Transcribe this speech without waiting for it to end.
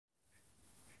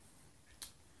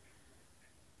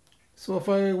So if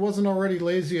I wasn't already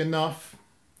lazy enough,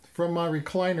 from my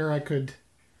recliner I could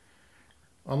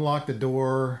unlock the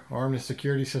door, arm the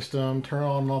security system, turn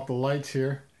on and off the lights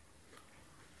here.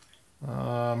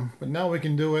 But now we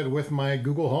can do it with my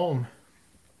Google Home.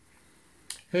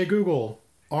 Hey Google,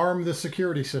 arm the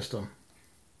security system.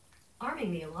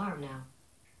 Arming the alarm now.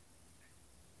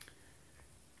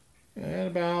 And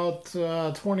about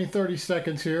 20-30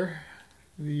 seconds here,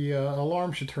 the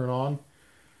alarm should turn on.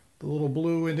 The little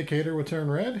blue indicator will turn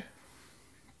red.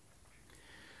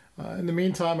 In the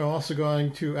meantime, I'm also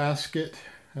going to ask it,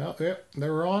 oh, yep, they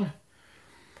were on,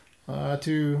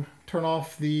 to turn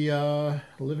off the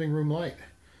living room light.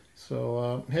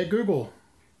 So, hey Google,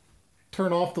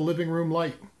 turn off the living room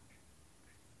light.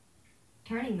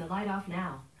 Turning the light off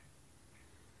now.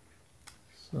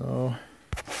 So,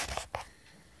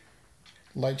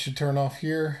 light should turn off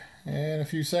here in a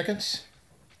few seconds.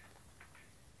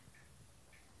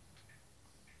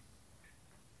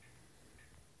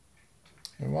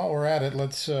 And while we're at it,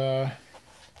 let's hey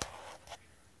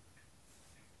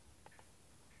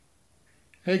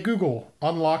Google,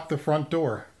 unlock the front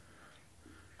door.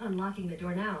 Unlocking the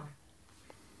door now.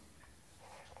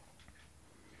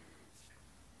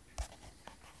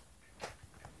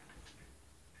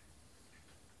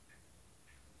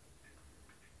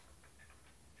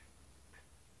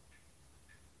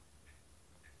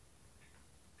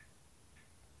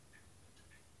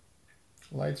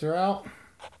 Lights are out.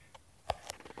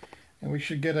 And we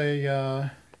should get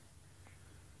a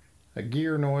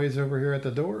gear noise over here at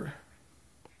the door.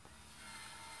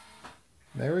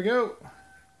 There we go.